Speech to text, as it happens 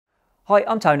Hi,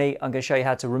 I'm Tony. I'm going to show you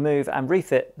how to remove and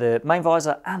refit the main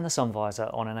visor and the sun visor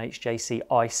on an HJC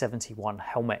i71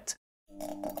 helmet.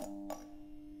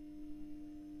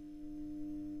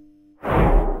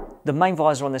 The main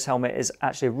visor on this helmet is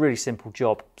actually a really simple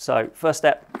job. So first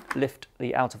step, lift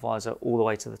the outer visor all the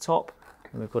way to the top.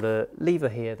 And we've got a lever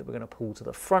here that we're going to pull to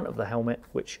the front of the helmet,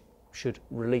 which should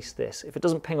release this. If it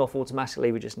doesn't ping off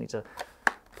automatically, we just need to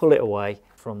pull it away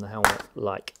from the helmet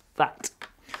like that.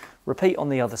 Repeat on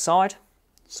the other side.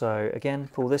 So again,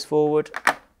 pull this forward,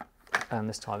 and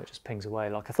this time it just pings away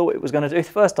like I thought it was going to do the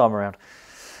first time around.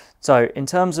 So in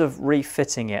terms of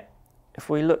refitting it, if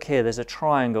we look here, there's a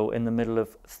triangle in the middle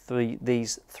of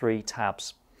these three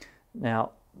tabs.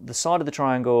 Now, the side of the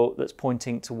triangle that's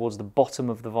pointing towards the bottom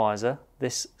of the visor,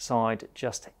 this side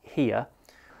just here,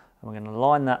 and we're going to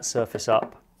line that surface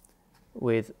up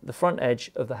with the front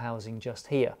edge of the housing just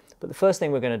here. But the first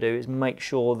thing we're going to do is make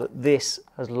sure that this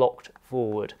has locked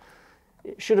forward.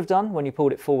 It should have done when you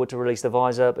pulled it forward to release the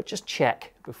visor, but just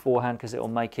check beforehand because it will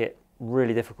make it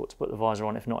really difficult to put the visor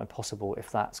on, if not impossible,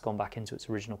 if that's gone back into its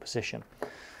original position.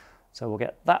 So we'll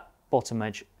get that bottom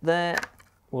edge there,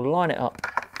 we'll line it up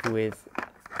with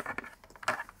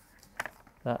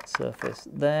that surface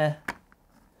there,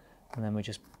 and then we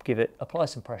just apply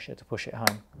some pressure to push it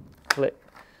home. Click.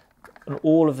 And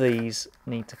all of these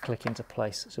need to click into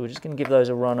place. So we're just going to give those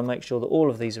a run and make sure that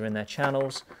all of these are in their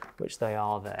channels, which they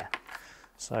are there.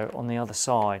 So on the other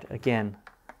side, again,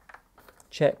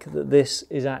 check that this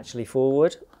is actually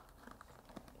forward.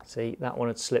 See, that one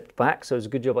had slipped back, so it's a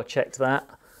good job I checked that.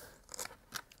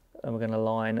 And we're going to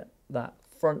line that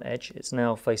front edge, it's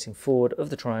now facing forward of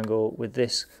the triangle with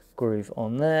this groove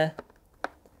on there.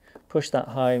 Push that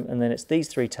home, and then it's these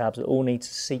three tabs that all need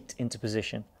to seat into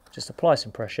position. Just apply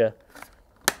some pressure,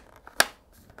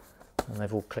 and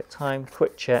they've all clicked home.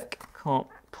 Quick check, can't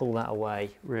pull that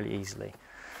away really easily.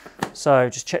 So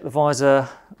just check the visor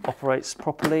operates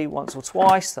properly once or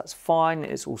twice, that's fine,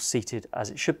 it's all seated as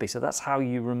it should be. So that's how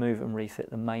you remove and refit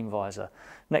the main visor.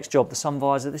 Next job, the sun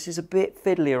visor. This is a bit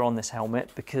fiddlier on this helmet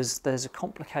because there's a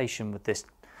complication with this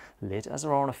lid, as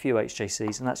there are on a few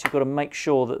HJCs, and that's you've got to make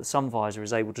sure that the sun visor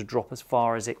is able to drop as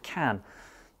far as it can.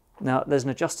 Now there's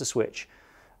an adjuster switch,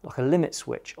 like a limit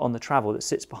switch on the travel that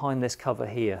sits behind this cover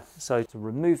here. So to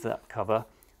remove that cover,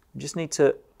 you just need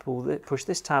to push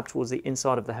this tab towards the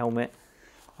inside of the helmet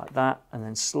like that, and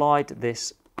then slide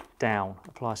this down.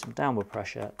 Apply some downward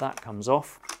pressure, that comes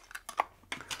off,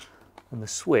 and the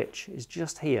switch is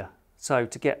just here. So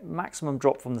to get maximum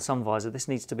drop from the sun visor, this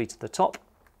needs to be to the top.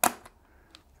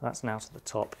 That's now to the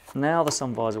top. Now the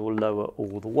sun visor will lower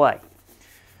all the way.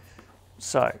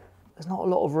 So there's not a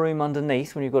lot of room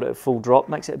underneath when you've got it at full drop,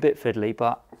 makes it a bit fiddly,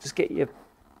 but just get your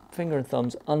finger and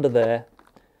thumbs under there.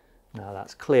 Now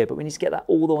that's clear, but we need to get that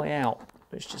all the way out,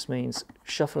 which just means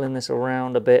shuffling this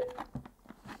around a bit.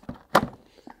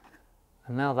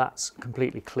 And now that's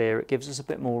completely clear. It gives us a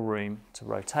bit more room to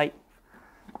rotate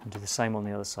and do the same on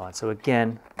the other side. So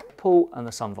again, pull and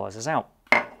the sun visor's out.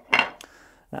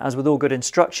 Now, as with all good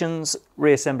instructions,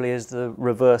 reassembly is the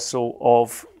reversal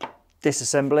of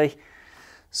disassembly.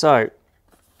 So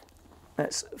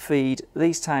let's feed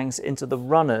these tangs into the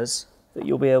runners that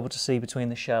you'll be able to see between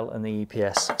the shell and the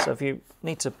EPS. So if you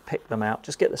need to pick them out,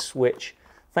 just get the switch.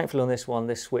 Thankfully on this one,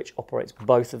 this switch operates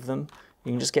both of them.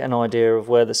 You can just get an idea of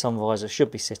where the sun visor should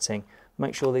be sitting.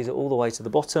 Make sure these are all the way to the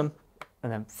bottom,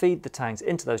 and then feed the tangs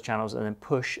into those channels and then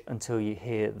push until you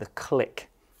hear the click.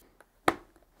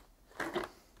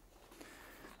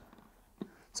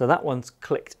 So that one's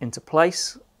clicked into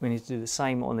place. We need to do the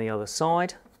same on the other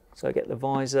side. So get the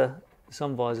visor, the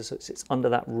sun visor, so it sits under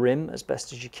that rim as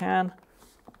best as you can.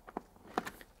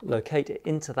 Locate it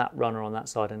into that runner on that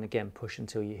side, and again push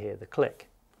until you hear the click.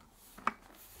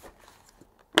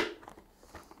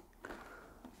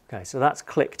 Okay, so that's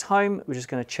clicked home. We're just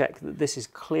going to check that this is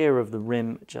clear of the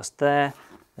rim just there.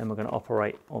 Then we're going to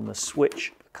operate on the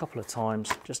switch a couple of times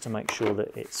just to make sure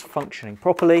that it's functioning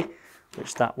properly,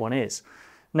 which that one is.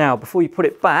 Now, before you put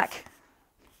it back,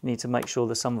 you need to make sure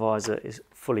the sun visor is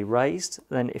fully raised.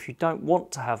 Then if you don't want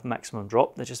to have maximum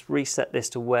drop, then just reset this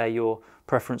to where your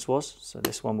preference was. So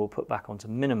this one we'll put back onto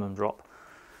minimum drop.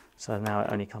 So now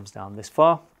it only comes down this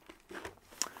far.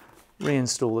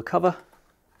 Reinstall the cover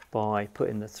by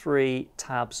putting the three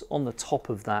tabs on the top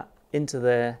of that into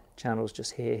their channels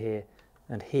just here, here,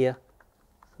 and here.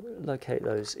 Locate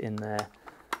those in there,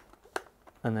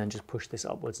 and then just push this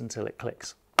upwards until it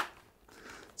clicks.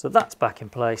 So that's back in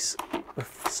place. The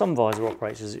sun visor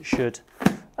operates as it should,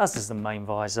 as does the main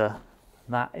visor.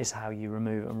 That is how you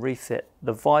remove and refit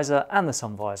the visor and the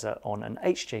sun visor on an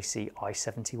HJC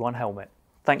i71 helmet.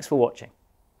 Thanks for watching.